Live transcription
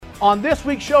On this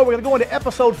week's show, we're going to go into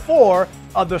episode 4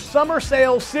 of the Summer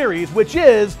Sales Series, which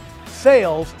is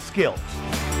Sales Skills.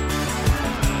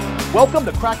 Welcome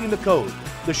to Cracking the Code,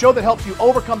 the show that helps you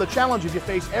overcome the challenges you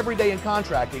face every day in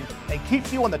contracting and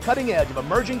keeps you on the cutting edge of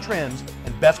emerging trends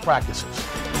and best practices.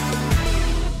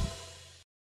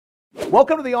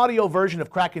 Welcome to the audio version of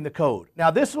Cracking the Code.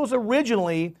 Now, this was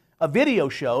originally a video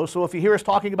show, so if you hear us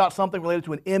talking about something related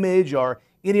to an image or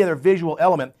any other visual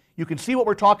element, you can see what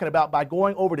we're talking about by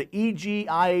going over to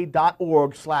egia.org/show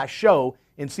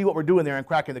and see what we're doing there in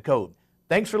Cracking the Code.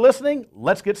 Thanks for listening.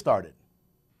 Let's get started.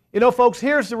 You know, folks,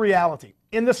 here's the reality.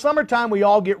 In the summertime, we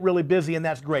all get really busy, and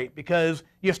that's great because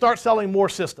you start selling more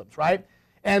systems, right?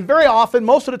 And very often,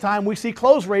 most of the time, we see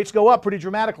close rates go up pretty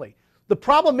dramatically. The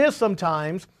problem is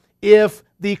sometimes if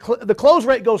the close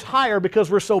rate goes higher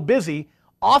because we're so busy,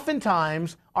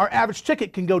 oftentimes our average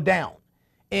ticket can go down.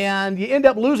 And you end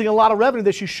up losing a lot of revenue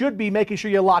that you should be making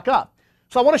sure you lock up.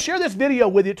 So I want to share this video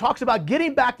with you. It talks about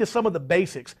getting back to some of the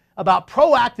basics, about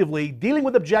proactively dealing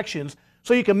with objections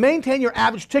so you can maintain your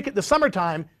average ticket in the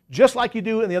summertime just like you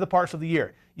do in the other parts of the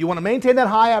year. You want to maintain that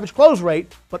high average close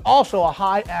rate, but also a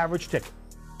high average ticket.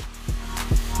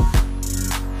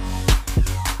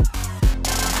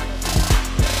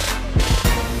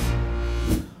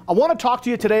 I want to talk to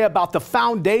you today about the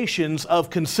foundations of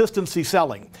consistency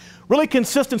selling. Really,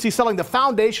 consistency selling, the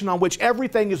foundation on which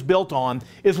everything is built on,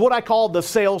 is what I call the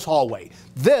sales hallway.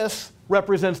 This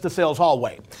represents the sales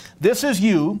hallway. This is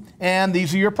you, and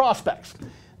these are your prospects.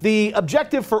 The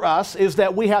objective for us is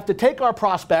that we have to take our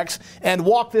prospects and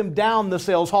walk them down the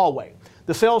sales hallway.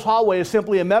 The sales hallway is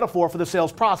simply a metaphor for the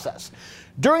sales process.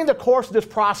 During the course of this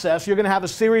process, you're going to have a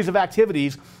series of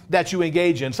activities that you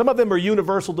engage in. Some of them are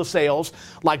universal to sales,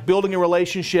 like building a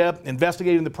relationship,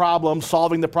 investigating the problems,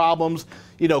 solving the problems,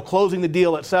 closing the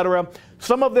deal, etc.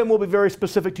 Some of them will be very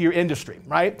specific to your industry,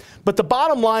 right? But the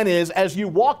bottom line is, as you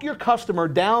walk your customer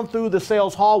down through the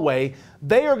sales hallway,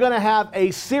 they are going to have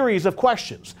a series of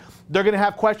questions. They're going to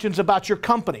have questions about your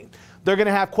company. They're going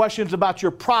to have questions about your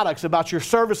products, about your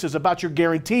services, about your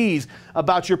guarantees,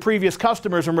 about your previous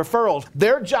customers and referrals.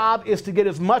 Their job is to get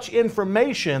as much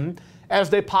information as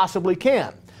they possibly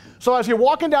can. So as you're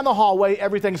walking down the hallway,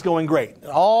 everything's going great. It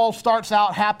all starts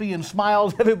out happy and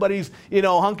smiles. Everybody's,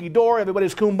 hunky-dory,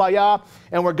 everybody's kumbaya,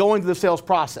 and we're going through the sales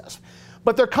process.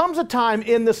 But there comes a time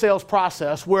in the sales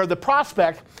process where the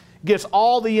prospect gets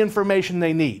all the information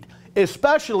they need,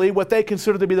 especially what they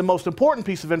consider to be the most important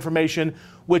piece of information,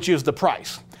 which is the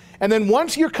price. And then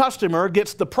once your customer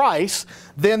gets the price,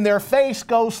 then their face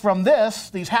goes from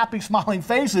these happy smiling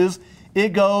faces,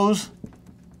 it goes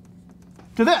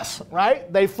to this,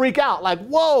 right? They freak out like,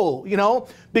 whoa,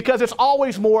 because it's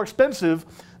always more expensive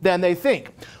than they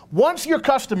think. Once your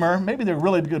customer, maybe they're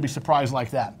really going to be surprised like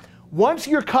that. Once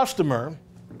your customer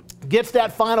gets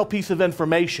that final piece of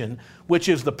information, which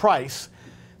is the price,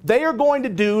 they are going to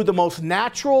do the most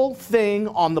natural thing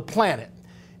on the planet,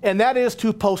 and that is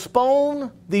to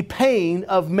postpone the pain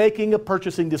of making a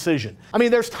purchasing decision. I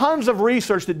mean, there's tons of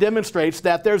research that demonstrates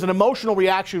that there's an emotional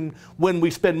reaction when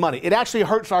we spend money. It actually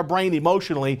hurts our brain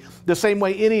emotionally the same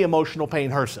way any emotional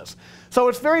pain hurts us. So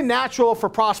it's very natural for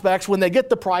prospects when they get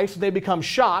the price and they become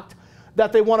shocked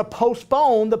that they want to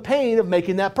postpone the pain of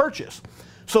making that purchase.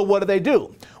 So what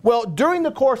do? Well, during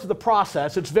the course of the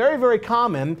process, it's very, very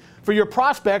common for your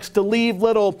prospects to leave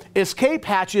little escape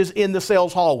hatches in the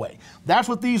sales hallway. That's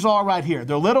what these are right here.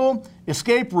 They're little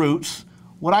escape routes,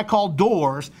 what I call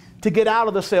doors, to get out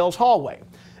of the sales hallway.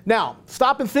 Now,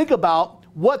 stop and think about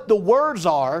what the words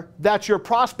are that your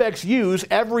prospects use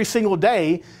every single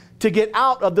day to get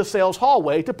out of the sales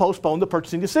hallway to postpone the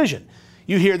purchasing decision.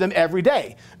 You hear them every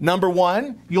day. Number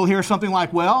one, you'll hear something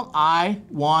like, well, I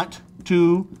want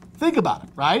to think about it,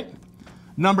 right?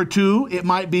 Number two, it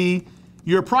might be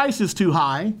your price is too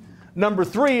high. Number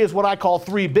three is what I call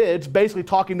 3 bids, basically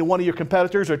talking to one of your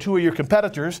competitors or 2 of your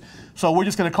competitors. So we're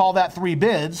just going to call that 3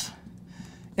 bids.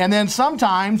 And then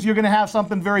sometimes you're going to have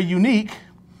something very unique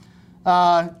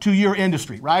to your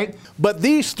industry, right? But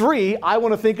these 3, I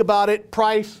want to think about it,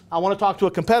 price, I want to talk to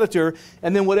a competitor,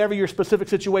 and then whatever your specific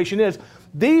situation is.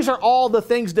 These are all the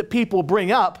things that people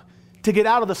bring up to get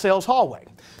out of the sales hallway.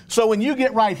 So when you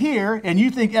get right here and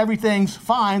you think everything's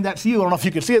fine, that's you. I don't know if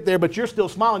you can see it there, but you're still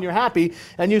smiling, you're happy,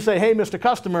 and you say, hey, Mr.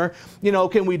 Customer,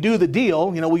 can we do the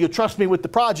deal? Will you trust me with the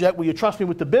project? Will you trust me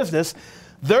with the business?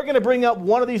 They're going to bring up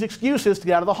one of these excuses to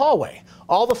get out of the hallway.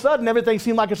 All of a sudden, everything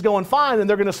seems like it's going fine, and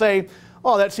they're going to say,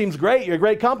 oh, that seems great, you're a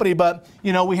great company, but,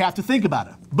 we have to think about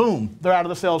it. Boom, they're out of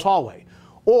the sales hallway.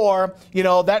 Or,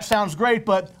 that sounds great,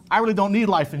 but I really don't need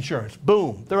life insurance.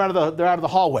 Boom, they're out of the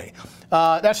hallway.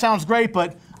 That sounds great,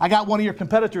 but I got one of your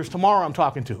competitors tomorrow I'm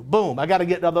talking to. Boom, I got to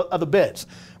get other bids,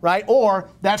 right? Or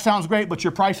that sounds great, but your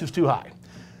price is too high.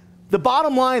 The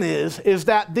bottom line is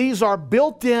that these are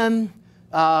built-in,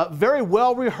 very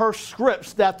well-rehearsed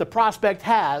scripts that the prospect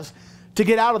has to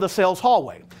get out of the sales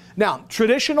hallway. Now,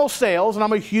 traditional sales, and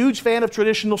I'm a huge fan of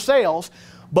traditional sales,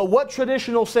 but what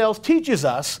traditional sales teaches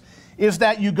us is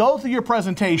that you go through your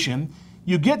presentation,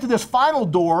 you get to this final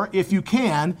door if you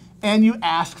can, and you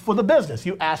ask for the business.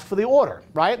 You ask for the order,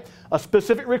 right? A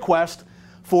specific request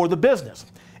for the business.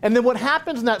 And then what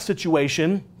happens in that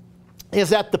situation is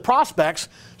that the prospects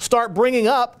start bringing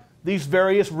up these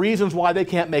various reasons why they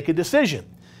can't make a decision.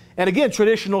 And again,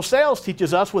 traditional sales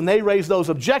teaches us when they raise those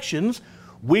objections,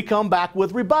 we come back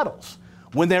with rebuttals.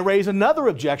 When they raise another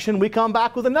objection, we come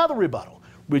back with another rebuttal.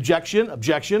 Rejection,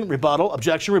 objection, rebuttal,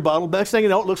 objection, rebuttal. Next thing you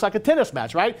know, it looks like a tennis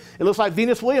match, right? It looks like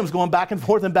Venus Williams going back and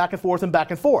forth and back and forth and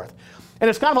back and forth. And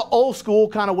it's kind of an old school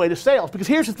kind of way to sales, because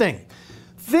here's the thing.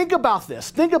 Think about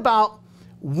this. Think about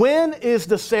when is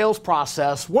the sales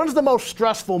process, when's the most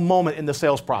stressful moment in the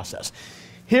sales process?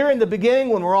 Here in the beginning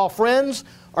when we're all friends,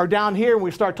 or down here when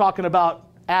we start talking about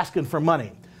asking for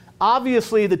money?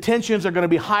 Obviously, the tensions are going to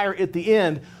be higher at the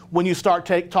end when you start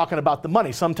talking about the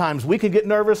money. Sometimes we can get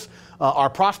nervous. Our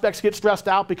prospects get stressed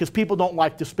out because people don't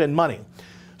like to spend money.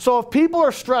 So if people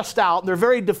are stressed out, they're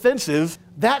very defensive,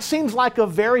 that seems like a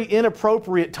very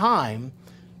inappropriate time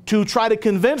to try to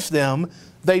convince them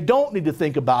they don't need to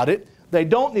think about it, they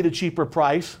don't need a cheaper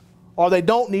price, or they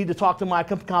don't need to talk to my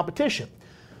competition.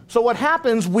 So what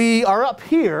happens, we are up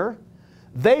here,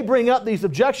 they bring up these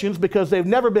objections because they've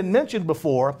never been mentioned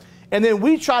before, and then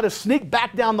we try to sneak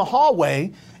back down the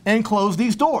hallway and close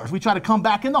these doors. We try to come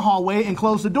back in the hallway and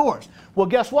close the doors. Well,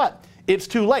 guess what? It's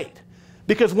too late.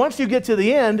 Because once you get to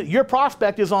the end, your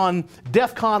prospect is on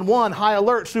DEFCON 1, high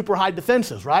alert, super high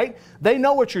defenses, right? They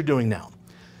know what you're doing now.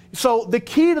 So the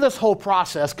key to this whole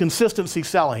process, consistency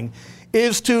selling,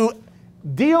 is to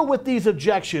deal with these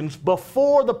objections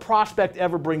before the prospect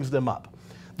ever brings them up.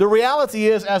 The reality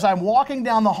is, as I'm walking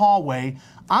down the hallway,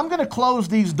 I'm going to close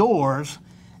these doors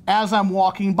as I'm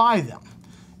walking by them.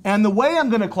 And the way I'm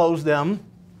going to close them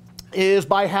is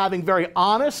by having very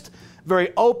honest,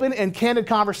 very open and candid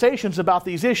conversations about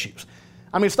these issues.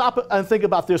 I mean, stop and think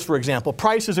about this, for example.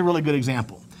 Price is a really good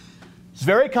example. It's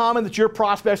very common that your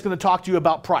prospect's going to talk to you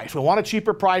about price. We want a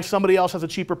cheaper price, somebody else has a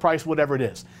cheaper price, whatever it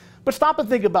is. But stop and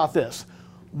think about this.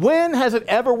 When has it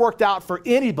ever worked out for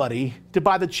anybody to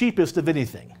buy the cheapest of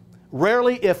anything?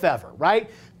 Rarely, if ever, right?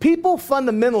 People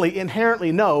fundamentally,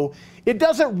 inherently know it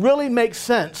doesn't really make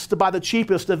sense to buy the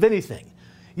cheapest of anything.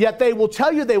 Yet they will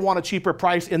tell you they want a cheaper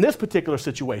price in this particular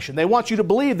situation. They want you to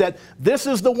believe that this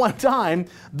is the one time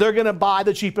they're going to buy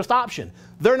the cheapest option.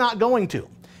 They're not going to.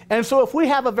 And so if we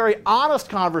have a very honest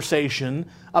conversation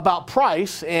about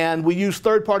price, and we use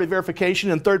third-party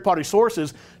verification and third-party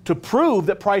sources to prove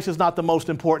that price is not the most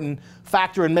important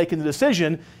factor in making the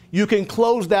decision, you can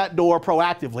close that door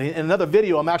proactively. In another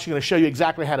video, I'm actually going to show you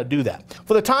exactly how to do that.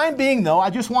 For the time being, though, I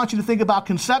just want you to think about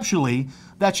conceptually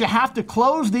that you have to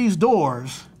close these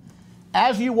doors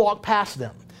as you walk past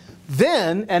them.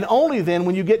 Then, and only then,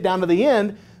 when you get down to the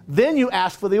end, then you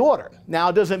ask for the order.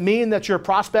 Now, does it mean that your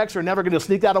prospects are never going to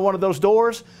sneak out of one of those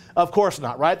doors? Of course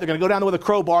not, right? They're going to go down there with a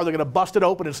crowbar, they're going to bust it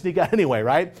open and sneak out anyway,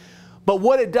 right? But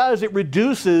what it does, it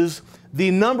reduces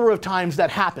the number of times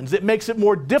that happens. It makes it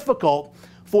more difficult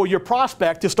for your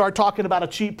prospect to start talking about a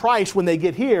cheap price when they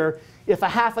get here if a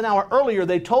half an hour earlier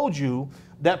they told you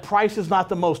that price is not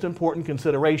the most important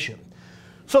consideration.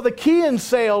 So the key in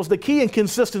sales, the key in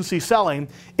consistency selling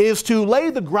is to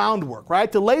lay the groundwork,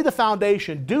 right? To lay the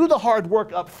foundation, do the hard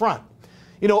work up front.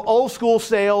 You know, old school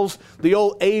sales, the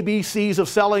old ABCs of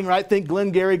selling, right? Think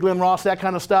Glenn Gary, Glenn Ross, that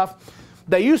kind of stuff.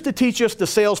 They used to teach us the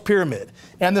sales pyramid.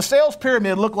 And the sales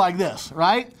pyramid looked like this,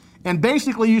 right? And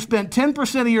basically you spent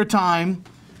 10% of your time,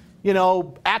 you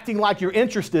know, acting like you're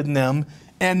interested in them,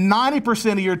 and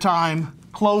 90% of your time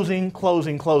closing,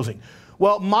 closing, closing.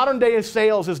 Well, modern day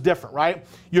sales is different, right?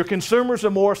 Your consumers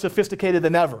are more sophisticated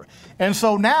than ever. And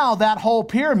so now that whole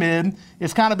pyramid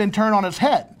has kind of been turned on its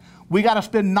head. We got to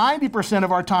spend 90%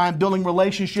 of our time building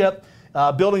relationship,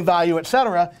 building value,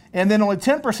 etc., and then only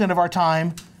 10% of our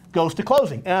time goes to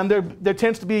closing. And there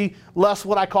tends to be less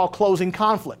what I call closing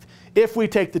conflict if we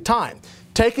take the time.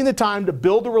 Taking the time to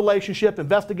build the relationship,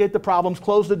 investigate the problems,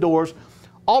 close the doors,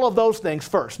 all of those things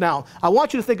first. Now, I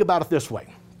want you to think about it this way.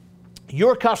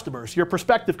 Your customers, your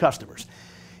prospective customers,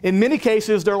 in many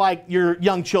cases, they're like your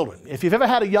young children. If you've ever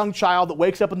had a young child that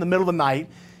wakes up in the middle of the night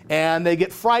and they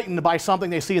get frightened by something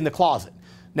they see in the closet.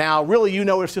 Now, really, you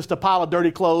know it's just a pile of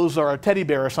dirty clothes or a teddy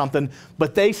bear or something,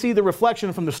 but they see the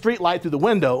reflection from the street light through the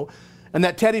window, and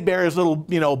that teddy bear has little,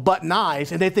 button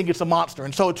eyes, and they think it's a monster.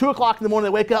 And so at 2 o'clock in the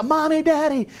morning, they wake up, Mommy,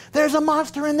 Daddy, there's a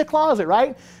monster in the closet,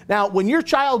 right? Now, when your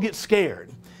child gets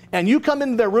scared and you come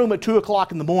into their room at 2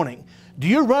 o'clock in the morning, do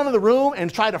you run in the room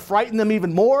and try to frighten them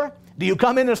even more? Do you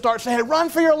come in and start saying, run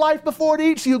for your life before it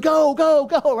eats you, go, go,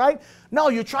 go, right? No,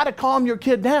 you try to calm your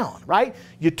kid down, right?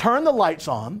 You turn the lights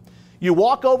on, you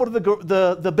walk over to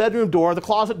the bedroom door, the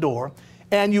closet door,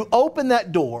 and you open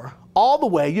that door all the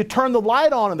way, you turn the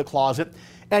light on in the closet,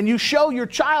 and you show your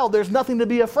child there's nothing to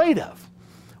be afraid of.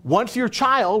 Once your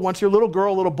little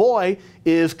girl, little boy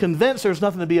is convinced there's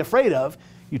nothing to be afraid of,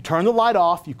 you turn the light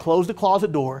off, you close the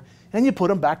closet door, and you put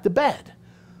them back to bed.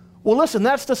 Well, listen,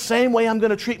 that's the same way I'm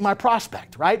going to treat my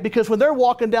prospect, right? Because when they're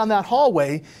walking down that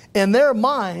hallway, in their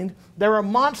mind, there are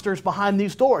monsters behind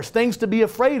these doors, things to be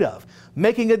afraid of.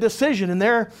 Making a decision, in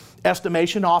their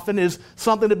estimation, often is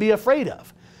something to be afraid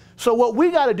of. So what we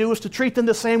got to do is to treat them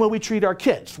the same way we treat our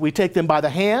kids. We take them by the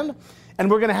hand, and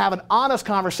we're going to have an honest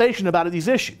conversation about these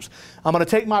issues. I'm going to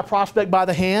take my prospect by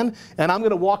the hand, and I'm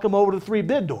going to walk them over to the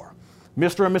 3-bid door.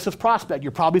 Mr. and Mrs. Prospect,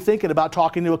 you're probably thinking about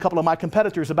talking to a couple of my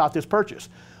competitors about this purchase.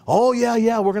 Oh,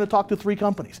 yeah, we're going to talk to 3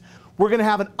 companies. We're going to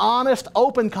have an honest,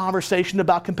 open conversation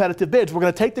about competitive bids. We're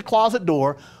going to take the closet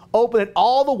door, open it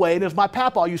all the way, and as my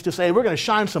papa used to say, we're going to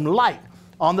shine some light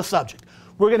on the subject.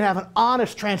 We're going to have an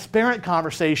honest, transparent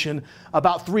conversation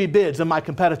about 3 bids and my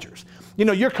competitors.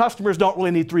 Your customers don't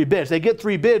really need 3 bids. They get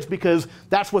 3 bids because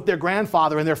that's what their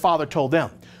grandfather and their father told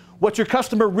them. What your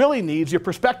customer really needs, your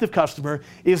prospective customer,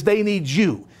 is they need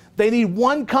you. They need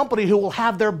one company who will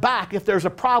have their back if there's a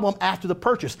problem after the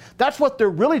purchase. That's what they're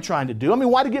really trying to do.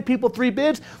 Why do you get people 3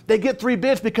 bids? They get 3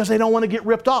 bids because they don't want to get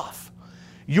ripped off.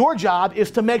 Your job is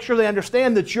to make sure they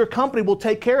understand that your company will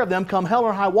take care of them come hell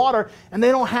or high water, and they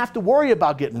don't have to worry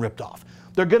about getting ripped off.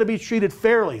 They're going to be treated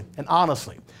fairly and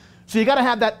honestly. So you got to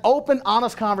have that open,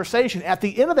 honest conversation. At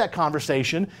the end of that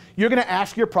conversation, you're going to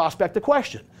ask your prospect a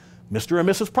question. Mr. and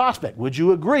Mrs. Prospect, would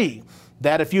you agree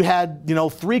that if you had,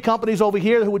 3 companies over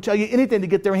here who would tell you anything to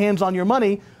get their hands on your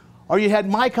money, or you had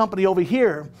my company over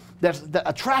here that's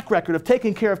a track record of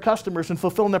taking care of customers and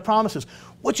fulfilling their promises,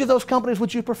 which of those companies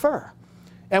would you prefer?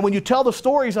 And when you tell the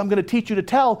stories I'm going to teach you to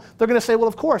tell, they're going to say, well,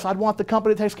 of course, I'd want the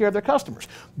company that takes care of their customers.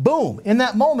 Boom. In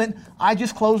that moment, I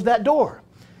just closed that door.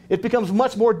 It becomes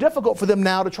much more difficult for them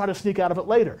now to try to sneak out of it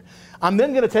later. I'm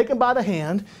then going to take them by the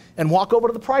hand and walk over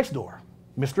to the price door.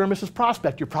 Mr. and Mrs.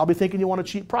 Prospect, you're probably thinking you want a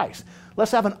cheap price.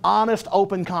 Let's have an honest,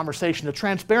 open conversation, a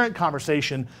transparent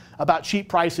conversation about cheap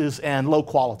prices and low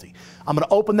quality. I'm going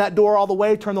to open that door all the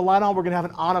way, turn the light on. We're going to have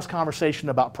an honest conversation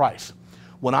about price.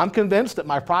 When I'm convinced that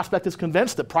my prospect is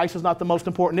convinced that price is not the most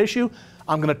important issue,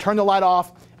 I'm going to turn the light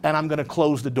off and I'm going to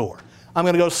close the door. I'm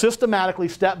going to go systematically,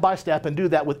 step by step, and do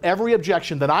that with every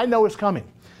objection that I know is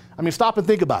coming. Stop and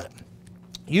think about it.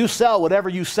 You sell whatever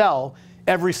you sell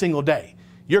every single day.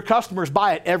 Your customers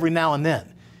buy it every now and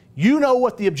then. You know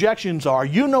what the objections are.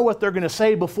 You know what they're going to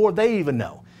say before they even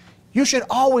know. You should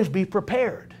always be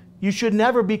prepared. You should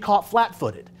never be caught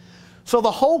flat-footed. So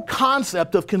the whole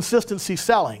concept of consistency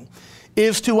selling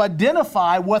is to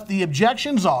identify what the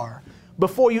objections are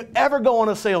before you ever go on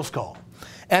a sales call.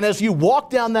 And as you walk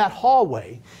down that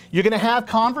hallway, you're going to have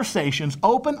conversations,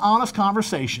 open, honest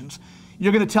conversations.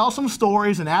 You're going to tell some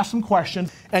stories and ask some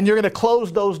questions, and you're going to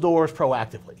close those doors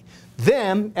proactively.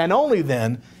 Then, and only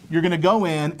then, you're going to go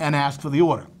in and ask for the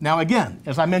order. Now again,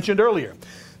 as I mentioned earlier,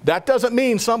 that doesn't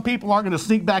mean some people aren't going to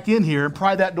sneak back in here and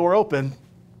pry that door open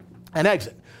and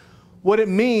exit. What it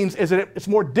means is that it's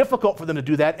more difficult for them to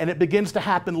do that, and it begins to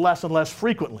happen less and less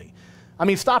frequently.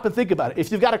 Stop and think about it.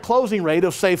 If you've got a closing rate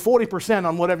of, say, 40%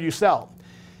 on whatever you sell,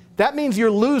 that means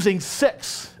you're losing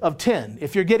 6 of 10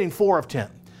 if you're getting 4 of 10.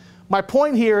 My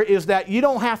point here is that you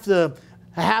don't have to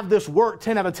have this work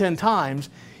 10 out of 10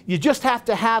 times. You just have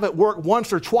to have it work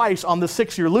once or twice on the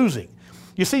 6 you're losing.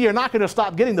 You see, you're not going to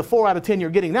stop getting the 4 out of 10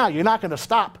 you're getting now. You're not going to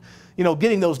stop,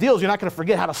 getting those deals. You're not going to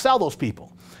forget how to sell those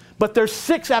people. But there's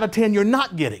 6 out of 10 you're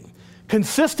not getting.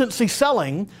 Consistency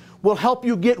selling will help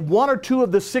you get 1 or 2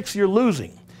 of the 6 you're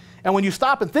losing. And when you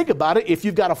stop and think about it, if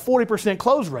you've got a 40%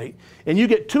 close rate and you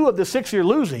get 2 of the 6 you're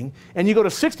losing and you go to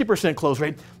 60% close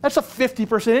rate, that's a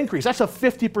 50% increase. That's a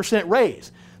 50%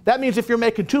 raise. That means if you're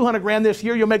making 200 grand this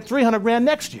year, you'll make 300 grand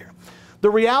next year. The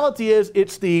reality is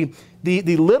it's the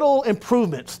little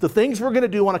improvements, the things we're going to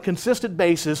do on a consistent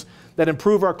basis that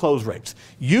improve our close rates.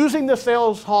 Using the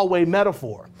sales hallway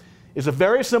metaphor is a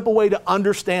very simple way to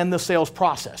understand the sales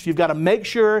process. You've got to make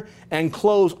sure and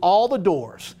close all the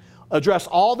doors, address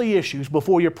all the issues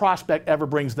before your prospect ever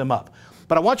brings them up.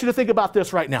 But I want you to think about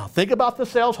this right now. Think about the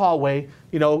sales hallway,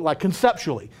 like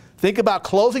conceptually. Think about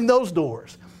closing those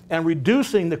doors and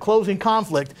reducing the closing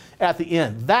conflict at the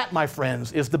end. That, my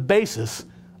friends, is the basis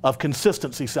of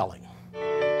consistency selling.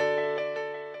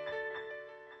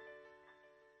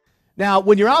 Now,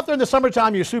 when you're out there in the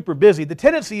summertime, you're super busy. The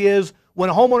tendency is when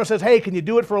a homeowner says, hey, can you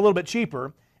do it for a little bit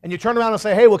cheaper? And you turn around and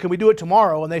say, hey, well, can we do it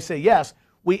tomorrow? And they say yes.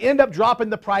 We end up dropping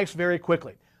the price very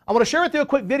quickly. I want to share with you a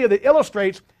quick video that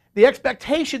illustrates the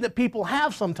expectation that people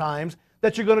have sometimes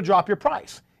that you're going to drop your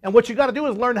price. And what you got to do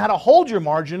is learn how to hold your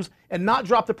margins and not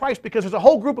drop the price, because there's a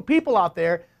whole group of people out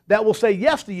there that will say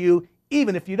yes to you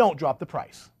even if you don't drop the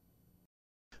price.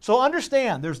 So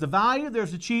understand, there's the value,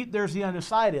 there's the cheat, there's the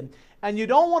undecided. And you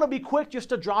don't want to be quick just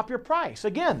to drop your price.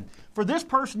 Again, for this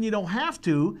person you don't have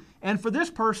to, and for this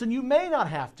person you may not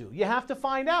have to. You have to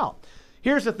find out.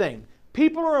 Here's the thing.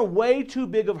 People are in way too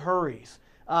big of hurries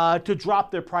to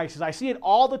drop their prices. I see it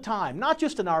all the time, not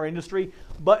just in our industry,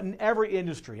 but in every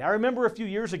industry. I remember a few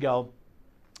years ago,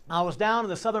 I was down in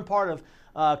the southern part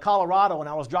of Colorado, and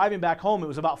I was driving back home. It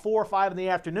was about 4 or 5 in the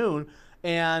afternoon,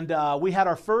 and we had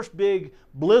our first big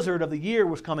blizzard of the year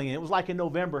was coming in. It was like in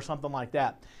November, something like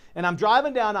that. And I'm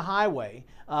driving down the highway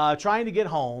trying to get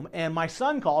home, and my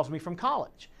son calls me from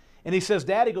college. And he says,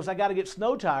 Dad, he goes, I got to get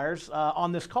snow tires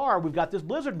on this car. We've got this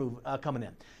blizzard coming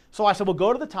in. So I said, well,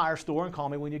 go to the tire store and call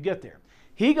me when you get there.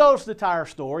 He goes to the tire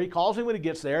store. He calls me when he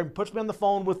gets there and puts me on the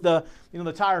phone with the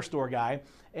tire store guy.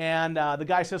 And the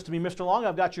guy says to me, Mr. Long,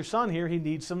 I've got your son here. He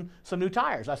needs some new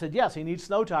tires. I said, yes, he needs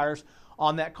snow tires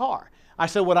on that car. I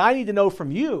said, what I need to know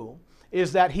from you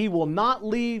is that he will not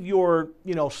leave your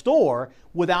store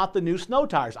without the new snow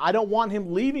tires. I don't want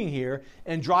him leaving here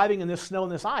and driving in this snow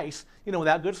and this ice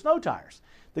without good snow tires.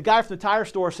 The guy from the tire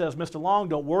store says, Mr. Long,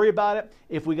 don't worry about it.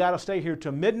 If we got to stay here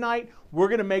till midnight, we're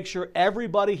going to make sure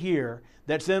everybody here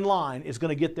that's in line is going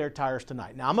to get their tires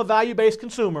tonight. Now, I'm a value-based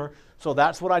consumer, so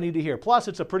that's what I need to hear. Plus,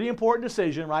 it's a pretty important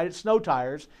decision, right? It's snow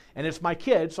tires, and it's my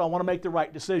kid, so I want to make the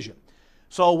right decision.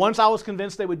 So once I was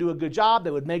convinced they would do a good job,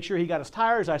 they would make sure he got his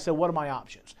tires, I said, what are my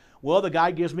options? Well, the guy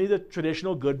gives me the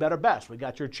traditional good, better, best. We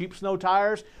got your cheap snow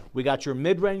tires, we got your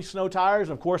mid-range snow tires,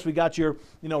 and of course we got your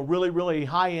really, really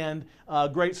high-end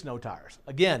great snow tires.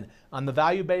 Again, I'm the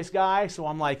value-based guy, so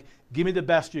I'm like, give me the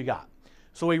best you got.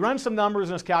 So he runs some numbers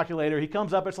in his calculator. He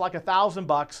comes up, it's like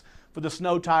 $1,000 for the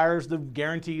snow tires, the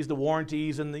guarantees, the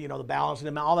warranties, and the balancing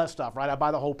them, all that stuff, right? I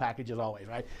buy the whole package as always,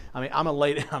 right? I mean,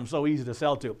 I'm so easy to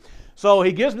sell to. So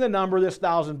he gives me the number, this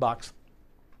 $1,000.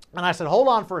 And I said, hold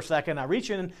on for a second. I reach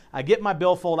in, I get my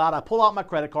billfold out, I pull out my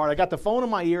credit card, I got the phone in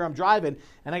my ear, I'm driving,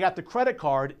 and I got the credit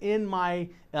card in my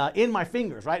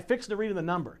fingers, right, fixing to read the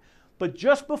number. But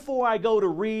just before I go to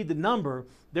read the number,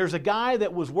 there's a guy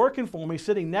that was working for me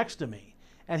sitting next to me.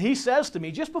 And he says to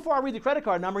me, just before I read the credit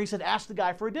card number, he said, ask the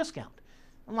guy for a discount.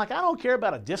 I'm like, I don't care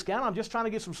about a discount. I'm just trying to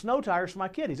get some snow tires for my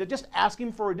kid. He said, just ask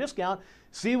him for a discount,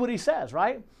 see what he says,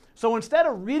 right? So instead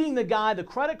of reading the guy the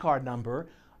credit card number,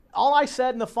 all I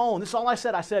said in the phone, this is all I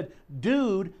said. I said,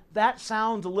 dude, that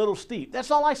sounds a little steep.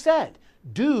 That's all I said.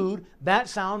 Dude, that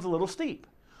sounds a little steep.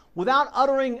 Without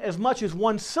uttering as much as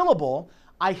one syllable,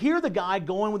 I hear the guy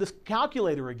going with his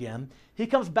calculator again. He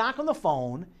comes back on the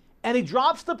phone and he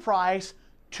drops the price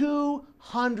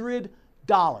 $200,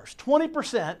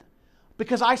 20%,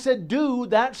 because I said, dude,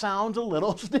 that sounds a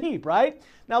little steep, right?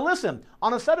 Now listen,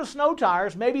 on a set of snow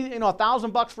tires, maybe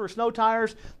 $1,000 for snow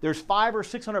tires, there's $500 or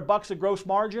 $600 of gross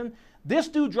margin. This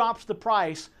dude drops the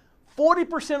price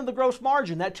 40% of the gross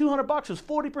margin. That $200 is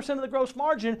 40% of the gross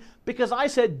margin because I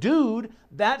said, dude,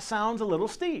 that sounds a little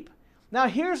steep. Now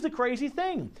here's the crazy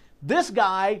thing. This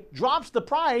guy drops the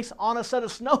price on a set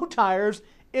of snow tires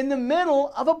in the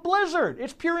middle of a blizzard.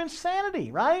 It's pure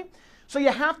insanity, right? So you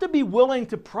have to be willing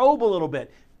to probe a little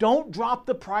bit. Don't drop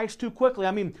the price too quickly.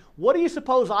 I mean, what do you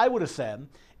suppose I would have said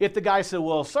if the guy said,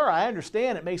 well, sir, I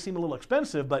understand it may seem a little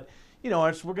expensive, but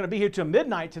we're going to be here till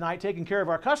midnight tonight taking care of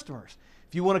our customers.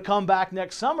 If you want to come back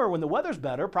next summer when the weather's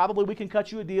better, probably we can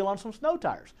cut you a deal on some snow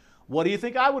tires. What do you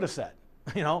think I would have said?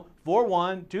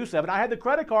 4127. I had the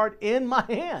credit card in my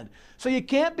hand. So you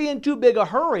can't be in too big a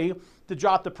hurry to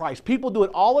drop the price. People do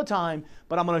it all the time,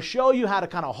 but I'm going to show you how to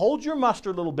kind of hold your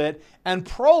mustard a little bit and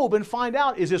probe and find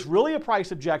out, is this really a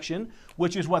price objection,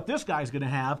 which is what this guy's going to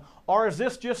have, or is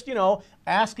this just,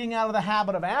 asking out of the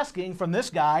habit of asking from this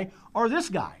guy or this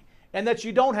guy, and that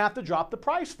you don't have to drop the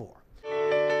price for.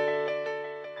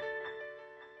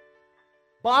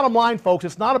 Bottom line, folks,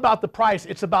 it's not about the price,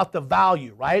 it's about the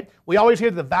value, right? We always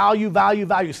hear the value, value,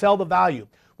 value, sell the value.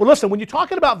 Well, listen, when you're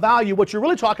talking about value, what you're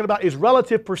really talking about is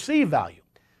relative perceived value.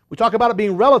 We talk about it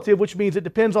being relative, which means it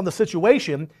depends on the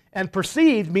situation, and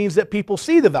perceived means that people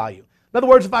see the value. In other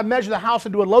words, if I measure the house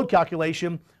and do a load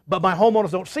calculation, but my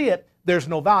homeowners don't see it, there's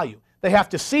no value. They have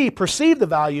to perceive the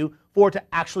value for it to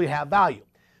actually have value.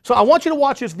 So I want you to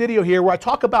watch this video here where I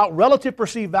talk about relative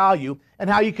perceived value and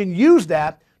how you can use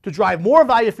that to drive more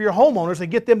value for your homeowners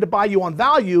and get them to buy you on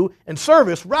value and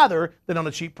service rather than on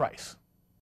a cheap price.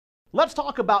 Let's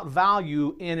talk about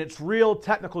value in its real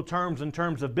technical terms in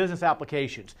terms of business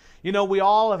applications. You know, we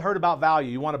all have heard about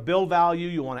value. You want to build value,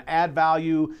 you want to add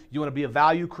value, you want to be a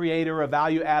value creator, a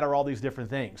value adder, all these different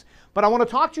things. But I want to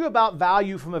talk to you about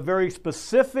value from a very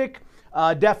specific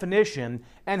definition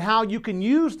and how you can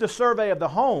use the survey of the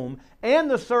home and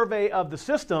the survey of the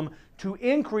system to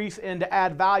increase and to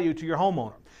add value to your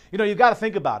homeowner. You know, you've got to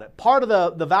think about it. Part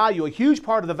of the value, a huge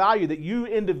part of the value that you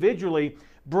individually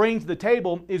bring to the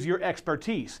table is your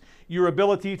expertise, your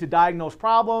ability to diagnose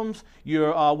problems,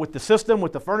 your with the system,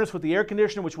 with the furnace, with the air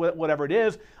conditioner, whatever it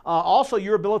is. Also,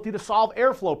 your ability to solve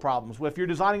airflow problems if you're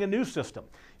designing a new system.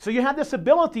 So you have this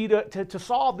ability to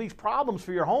solve these problems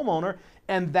for your homeowner,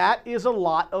 and that is a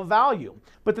lot of value.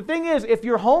 But the thing is, if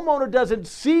your homeowner doesn't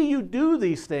see you do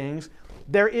these things,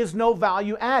 there is no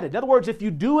value added. In other words, if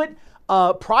you do it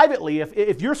privately,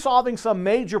 if you're solving some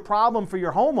major problem for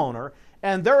your homeowner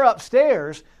and they're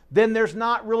upstairs, then there's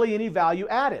not really any value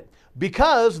added,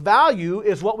 because value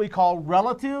is what we call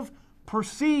relative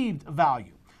perceived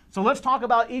value. So let's talk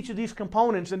about each of these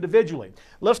components individually.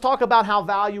 Let's talk about how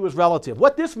value is relative.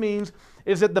 What this means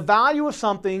is that the value of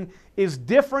something is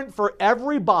different for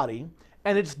everybody,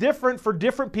 and it's different for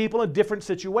different people in different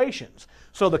situations.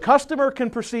 So the customer can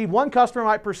perceive, one customer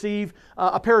might perceive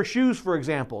a pair of shoes, for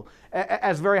example,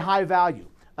 as very high value.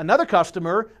 Another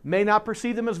customer may not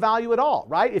perceive them as value at all,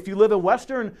 right? If you live in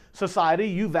Western society,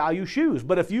 you value shoes.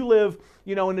 But if you live,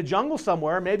 you know, in the jungle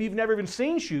somewhere, maybe you've never even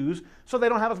seen shoes, so they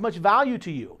don't have as much value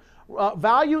to you.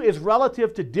 Value is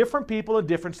relative to different people in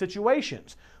different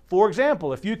situations. For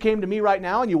example, if you came to me right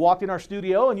now and you walked in our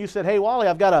studio and you said, "Hey, Wally,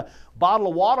 I've got a bottle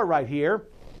of water right here.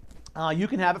 You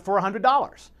can have it for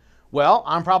 $100. Well,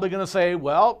 I'm probably going to say,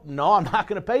 well, no, I'm not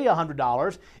going to pay you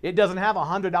 $100. It doesn't have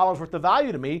 $100 worth of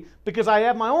value to me because I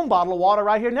have my own bottle of water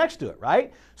right here next to it,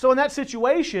 right? So in that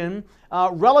situation,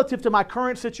 relative to my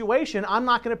current situation, I'm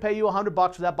not going to pay you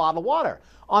 $100 for that bottle of water.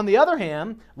 On the other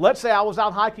hand, let's say I was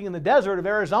out hiking in the desert of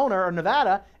Arizona or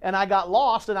Nevada and I got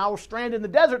lost and I was stranded in the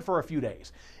desert for a few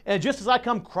days. And just as I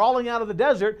come crawling out of the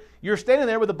desert, you're standing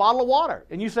there with a bottle of water.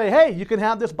 And you say, "Hey, you can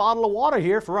have this bottle of water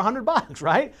here for $100,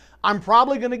 right?" I'm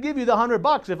probably going to give you the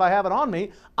 $100 if I have it on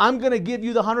me. I'm going to give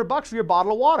you the $100 for your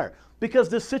bottle of water because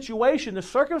the situation, the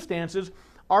circumstances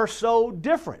are so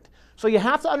different. So you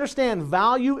have to understand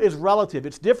value is relative.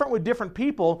 It's different with different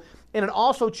people, and it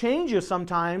also changes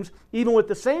sometimes even with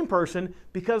the same person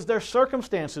because their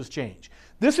circumstances change.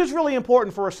 This is really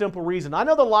important for a simple reason. I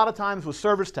know that a lot of times with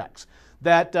service techs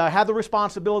that have the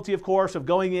responsibility, of course, of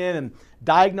going in and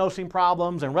diagnosing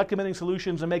problems and recommending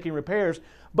solutions and making repairs,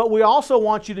 but we also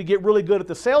want you to get really good at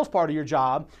the sales part of your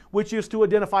job, which is to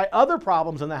identify other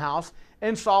problems in the house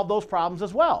and solve those problems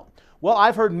as well. Well,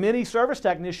 I've heard many service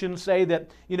technicians say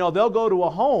that, you know, they'll go to a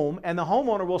home and the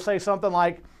homeowner will say something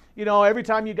like, "You know, every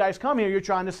time you guys come here, you're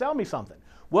trying to sell me something."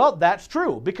 Well, that's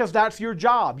true because that's your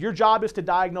job. Your job is to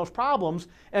diagnose problems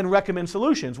and recommend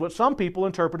solutions, what some people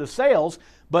interpret as sales,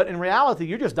 but in reality,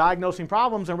 you're just diagnosing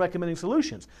problems and recommending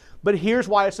solutions. But here's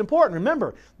why it's important.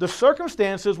 Remember, the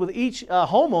circumstances with each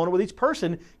homeowner, with each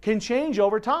person, can change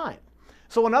over time.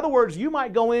 So in other words, you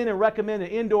might go in and recommend an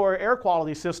indoor air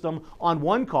quality system on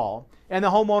one call, and the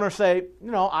homeowner say,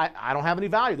 "You know, I don't have any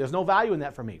value. There's no value in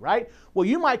that for me," right? Well,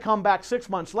 you might come back 6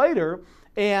 months later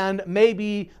and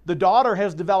maybe the daughter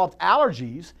has developed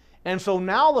allergies, and so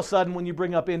now all of a sudden when you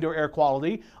bring up indoor air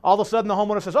quality, all of a sudden the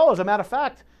homeowner says, "Oh, as a matter of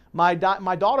fact, my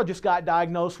daughter just got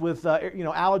diagnosed with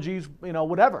allergies,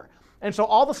 whatever." And so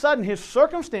all of a sudden his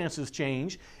circumstances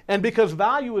change, and because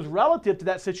value is relative to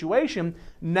that situation,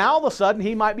 now all of a sudden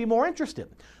he might be more interested.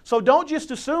 So don't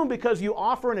just assume because you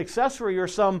offer an accessory or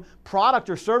some product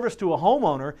or service to a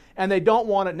homeowner and they don't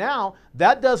want it now,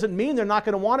 that doesn't mean they're not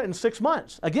going to want it in 6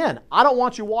 months. Again, I don't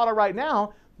want your water right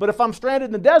now, but if I'm stranded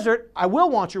in the desert, I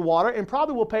will want your water and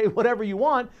probably will pay whatever you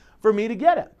want for me to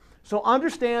get it. So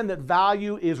understand that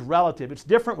value is relative. It's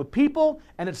different with people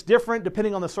and it's different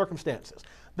depending on the circumstances.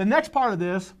 The next part of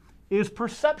this is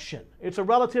perception. It's a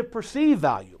relative perceived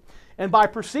value. And by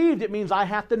perceived, it means I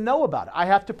have to know about it. I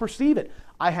have to perceive it.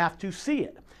 I have to see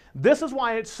it. This is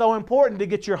why it's so important to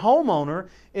get your homeowner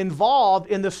involved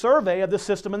in the survey of the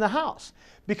system in the house.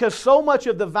 Because so much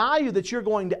of the value that you're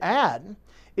going to add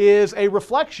is a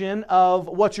reflection of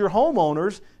what your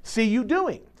homeowners see you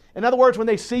doing. In other words, when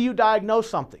they see you diagnose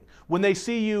something, when they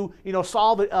see you,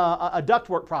 solve a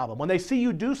ductwork problem, when they see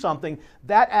you do something,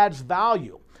 that adds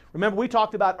value. Remember, we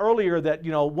talked about earlier that,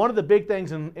 one of the big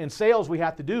things in sales we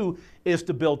have to do is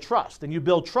to build trust. And you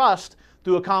build trust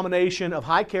through a combination of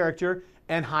high character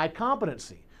and high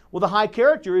competency. Well, the high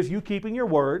character is you keeping your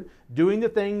word, doing the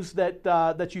things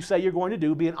that you say you're going to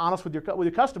do, being honest with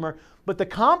your customer. But the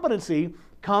competency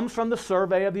comes from the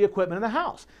survey of the equipment in the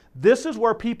house. This is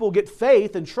where people get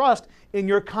faith and trust in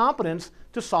your competence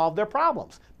to solve their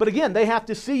problems. But again, they have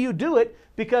to see you do it,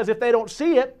 because if they don't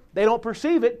see it, they don't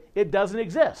perceive it, it doesn't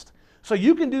exist. So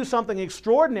you can do something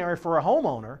extraordinary for a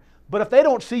homeowner, but if they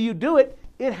don't see you do it,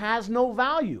 it has no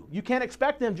value. You can't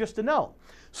expect them just to know.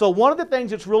 So one of the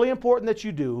things that's really important that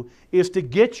you do is to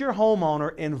get your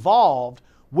homeowner involved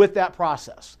with that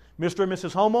process. Mr. and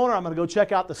Mrs. Homeowner, I'm going to go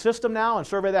check out the system now and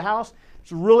survey the house.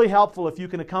 It's really helpful if you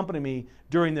can accompany me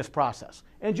during this process.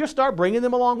 And just start bringing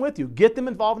them along with you. Get them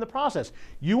involved in the process.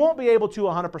 You won't be able to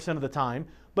 100% of the time,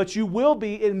 but you will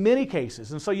be in many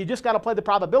cases. And so you just got to play the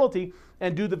probability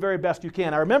and do the very best you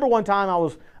can. I remember one time I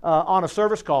was on a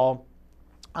service call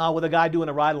with a guy doing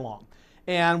a ride-along.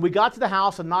 And we got to the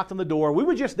house and knocked on the door. We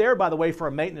were just there, by the way, for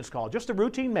a maintenance call, just a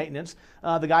routine maintenance.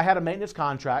 The guy had a maintenance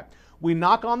contract. We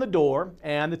knock on the door,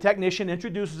 and the technician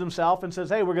introduces himself and says,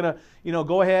 hey, we're going to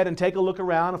go ahead and take a look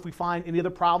around. If we find any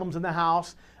other problems in the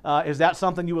house, is that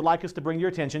something you would like us to bring to your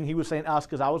attention? He was saying us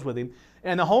because I was with him.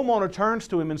 And the homeowner turns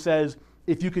to him and says,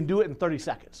 if you can do it in 30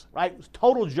 seconds, right?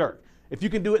 Total jerk. If you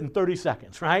can do it in 30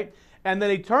 seconds, right? And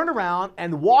then he turned around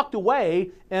and walked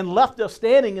away and left us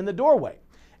standing in the doorway.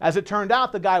 As it turned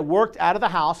out, the guy worked out of the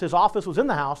house. His office was in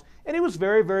the house, and he was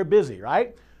very, very busy,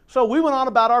 right? So we went on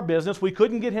about our business. We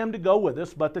couldn't get him to go with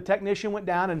us, but the technician went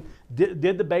down and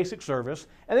did the basic service.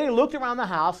 And then he looked around the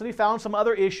house, and he found some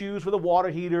other issues with a water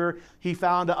heater. He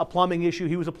found a plumbing issue.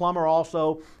 He was a plumber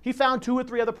also. He found 2 or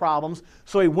 3 other problems.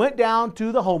 So he went down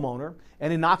to the homeowner,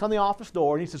 and he knocked on the office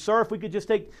door, and he said, sir, if we could just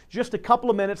take just a couple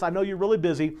of minutes. I know you're really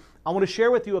busy. I want to share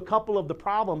with you a couple of the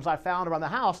problems I found around the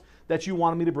house that you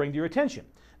wanted me to bring to your attention.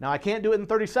 Now, I can't do it in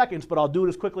 30 seconds, but I'll do it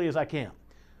as quickly as I can.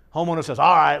 Homeowner says,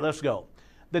 all right, let's go.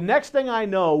 The next thing I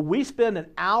know, we spend an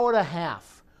hour and a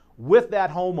half with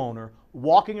that homeowner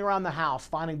walking around the house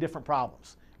finding different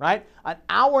problems, right? An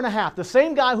hour and a half. The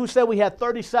same guy who said we had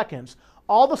 30 seconds,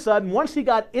 all of a sudden, once he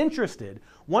got interested,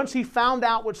 once he found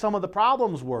out what some of the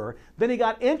problems were, then he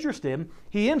got interested.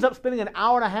 He ends up spending an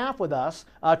hour and a half with us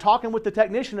talking with the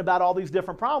technician about all these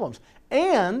different problems.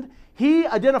 And he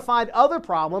identified other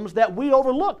problems that we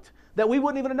overlooked, that we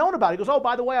wouldn't even have known about. He goes, oh,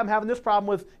 by the way, I'm having this problem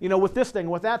with, with this thing,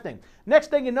 with that thing. Next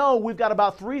thing you know, we've got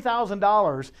about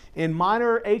 $3,000 in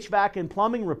minor HVAC and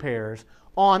plumbing repairs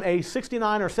on a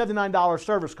 $69 or $79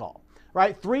 service call,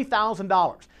 right?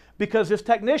 $3,000. Because this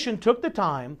technician took the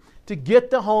time to get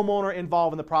the homeowner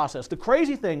involved in the process. The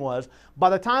crazy thing was,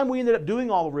 by the time we ended up doing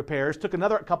all the repairs, took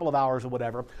another couple of hours or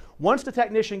whatever, once the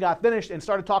technician got finished and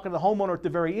started talking to the homeowner at the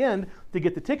very end to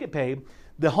get the ticket paid,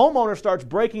 the homeowner starts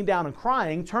breaking down and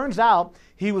crying. Turns out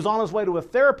he was on his way to a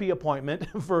therapy appointment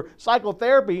for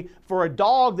psychotherapy for a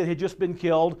dog that had just been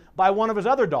killed by one of his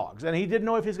other dogs. And he didn't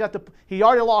know if he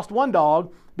already lost one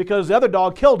dog because the other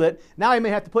dog killed it. Now he may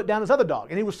have to put down his other dog.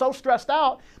 And he was so stressed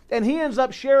out, and he ends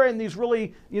up sharing these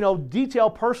really,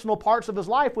 detailed personal parts of his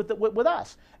life with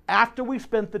us after we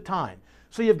spent the time.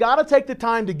 So you've got to take the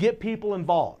time to get people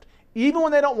involved. Even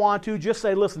when they don't want to, just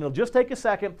say, listen, it'll just take a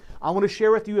second. I want to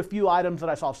share with you a few items that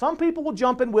I saw. Some people will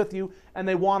jump in with you and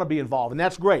they want to be involved, and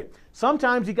that's great.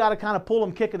 Sometimes you got to kind of pull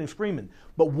them kicking and screaming.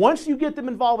 But once you get them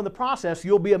involved in the process,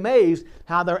 you'll be amazed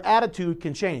how their attitude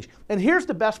can change. And here's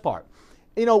the best part.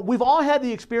 We've all had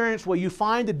the experience where you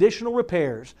find additional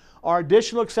repairs or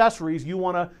additional accessories you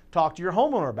want to talk to your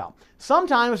homeowner about.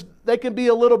 Sometimes they can be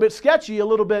a little bit sketchy, a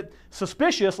little bit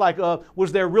suspicious, like,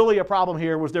 was there really a problem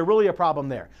here? Was there really a problem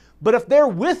there? But if they're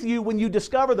with you when you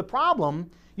discover the problem,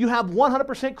 you have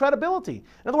 100% credibility.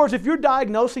 In other words, if you're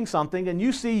diagnosing something and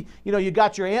you see, you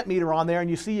got your amp meter on there and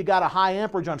you see you got a high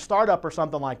amperage on startup or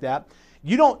something like that,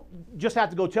 you don't just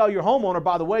have to go tell your homeowner,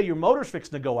 by the way, your motor's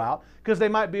fixing to go out, because they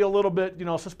might be a little bit,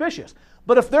 suspicious.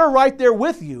 But if they're right there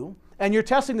with you and you're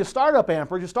testing the startup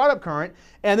amperage, the startup current,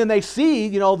 and then they see,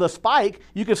 the spike,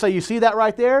 you can say, you see that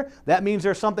right there? That means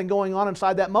there's something going on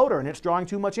inside that motor and it's drawing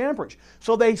too much amperage.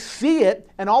 So they see it,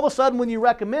 and all of a sudden when you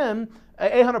recommend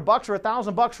 $800 or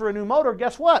 $1,000 for a new motor,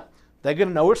 guess what? They're going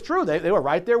to know it's true. They were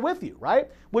right there with you, right?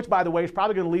 Which, by the way, is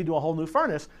probably going to lead to a whole new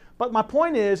furnace. But my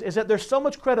point is that there's so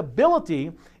much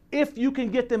credibility if you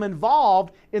can get them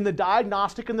involved in the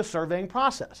diagnostic and the surveying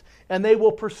process. And they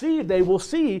will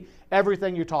see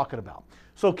everything you're talking about.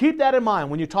 So keep that in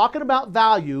mind. When you're talking about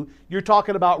value, you're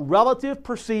talking about relative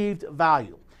perceived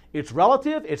value. It's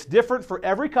relative, it's different for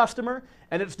every customer,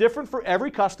 and it's different for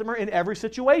every customer in every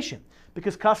situation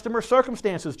because customer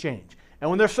circumstances change. And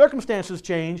when their circumstances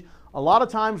change, a lot of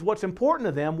times what's important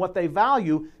to them, what they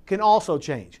value, can also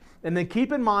change. And then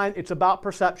keep in mind, it's about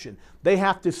perception. They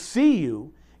have to see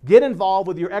you, get involved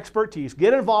with your expertise,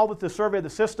 get involved with the survey of the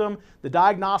system, the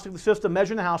diagnostic of the system,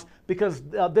 measuring the house, because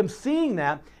them seeing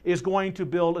that is going to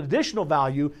build additional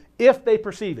value if they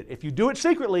perceive it. If you do it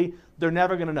secretly, they're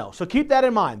never going to know. So keep that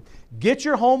in mind. Get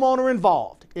your homeowner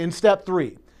involved in step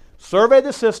 3. Survey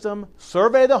the system,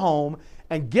 survey the home,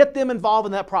 and get them involved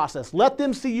in that process. Let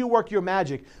them see you work your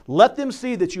magic. Let them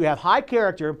see that you have high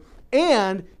character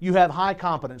and you have high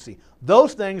competency.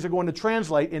 Those things are going to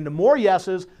translate into more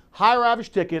yeses, higher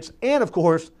average tickets, and of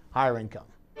course, higher income.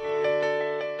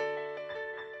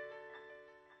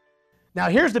 Now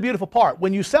here's the beautiful part.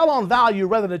 When you sell on value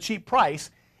rather than a cheap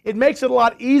price, it makes it a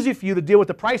lot easier for you to deal with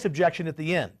the price objection at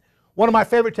the end. One of my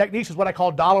favorite techniques is what I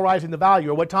call dollarizing the value,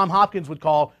 or what Tom Hopkins would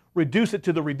call reduce it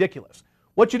to the ridiculous.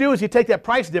 What you do is you take that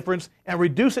price difference and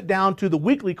reduce it down to the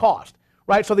weekly cost,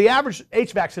 right? So the average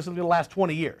HVAC system is going to last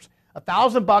 20 years.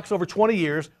 $1,000 over 20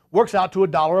 years works out to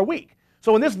 $1 a week.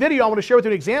 So in this video, I want to share with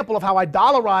you an example of how I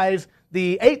dollarize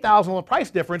the $8,000 price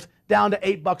difference down to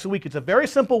 $8 a week. It's a very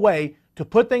simple way to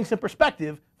put things in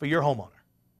perspective for your homeowner.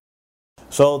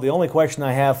 So the only question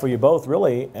I have for you both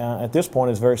really at this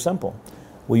point is very simple.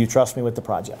 Will you trust me with the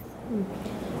project?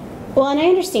 Well, and I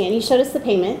understand. You showed us the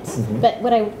payment, but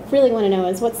what I really want to know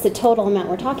is what's the total amount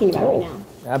we're talking about right now?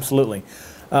 Absolutely.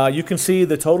 You can see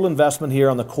the total investment here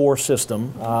on the core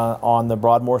system, on the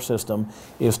Broadmoor system,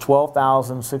 is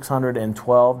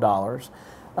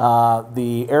 $12,612.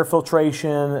 The air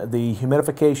filtration, the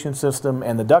humidification system,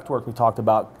 and the ductwork we talked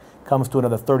about comes to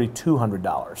another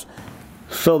 $3,200.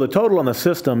 So the total on the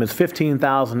system is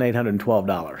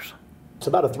 $15,812. It's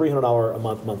about a $300 a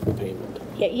month monthly payment.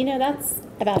 Yeah, you know, that's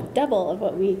about double of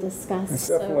what we discussed. It's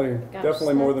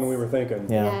definitely more than we were thinking.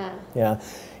 Yeah.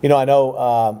 You know, I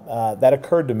know that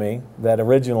occurred to me that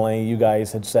originally you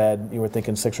guys had said you were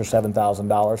thinking $6,000 or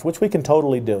 $7,000, which we can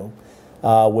totally do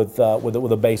with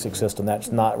a basic system.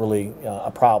 That's not really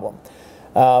a problem.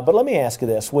 But let me ask you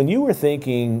this: when you were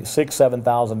thinking $6,000,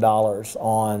 $7,000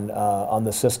 on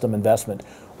the system investment,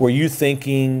 were you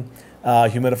thinking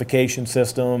humidification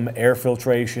system, air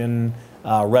filtration,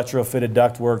 retrofitted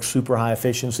ductwork, super high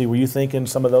efficiency? Were you thinking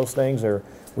some of those things, or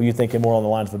were you thinking more on the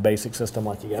lines of a basic system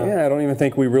like you got? Yeah, I don't even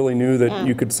think we really knew that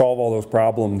you could solve all those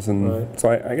problems, and so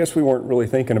I guess we weren't really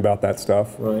thinking about that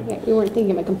stuff. Right. Yeah, we weren't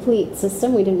thinking of a complete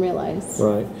system. We didn't realize.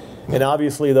 Right. And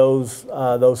obviously those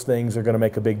things are going to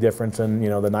make a big difference. And you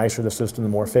know, the nicer the system, the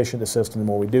more efficient the system, the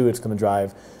more we do, it's going to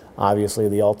drive obviously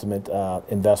the ultimate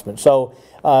investment. So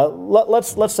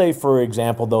let's say, for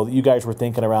example, though, that you guys were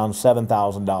thinking around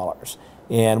 $7,000.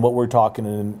 And what we're talking,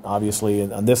 and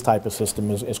obviously on this type of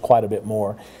system, is quite a bit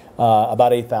more,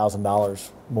 about $8,000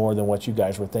 more than what you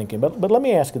guys were thinking. But let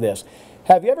me ask you this: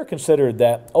 have you ever considered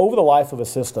that over the life of a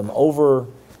system, over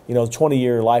the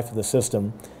 20-year life of the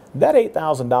system, that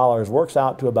 $8,000 works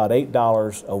out to about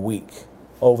 $8 a week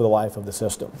over the life of the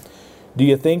system? Do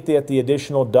you think that the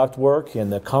additional ductwork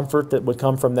and the comfort that would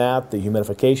come from that, the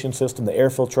humidification system, the air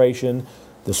filtration,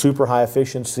 the super high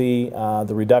efficiency,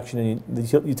 the reduction in the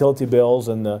utility bills,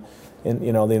 and the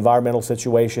environmental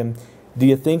situation, do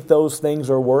you think those things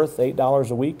are worth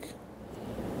 $8 a week?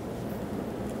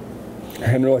 I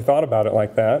hadn't really thought about it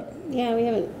like that. Yeah, we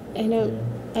haven't. I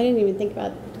didn't even think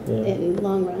about it in the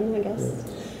long run, I guess.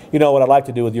 You know, what I'd like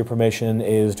to do, with your permission,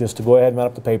 is just to go ahead and run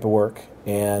up the paperwork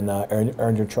and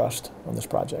earn your trust on this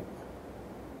project.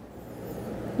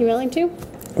 You willing to?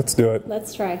 Let's do it.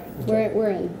 Let's try. Okay.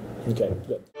 We're in. Okay,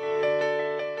 good.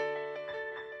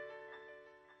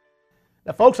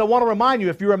 Now, folks, I want to remind you,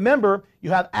 if you're a member, you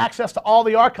have access to all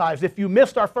the archives. If you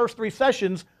missed our first 3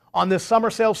 sessions on this summer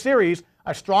sales series,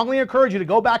 I strongly encourage you to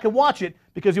go back and watch it,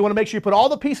 because you want to make sure you put all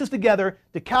the pieces together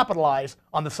to capitalize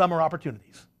on the summer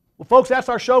opportunities. Well, folks, that's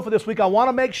our show for this week. I want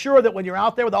to make sure that when you're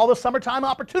out there with all the summertime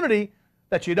opportunity,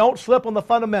 that you don't slip on the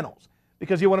fundamentals,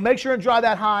 because you want to make sure and drive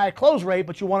that high close rate,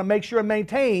 but you want to make sure and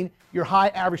maintain your high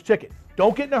average ticket.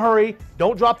 Don't get in a hurry.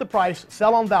 Don't drop the price.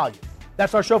 Sell on value.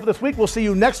 That's our show for this week. We'll see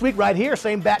you next week right here.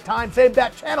 Same bat time, same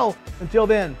bat channel. Until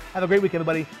then, have a great week,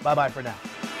 everybody. Bye-bye for now.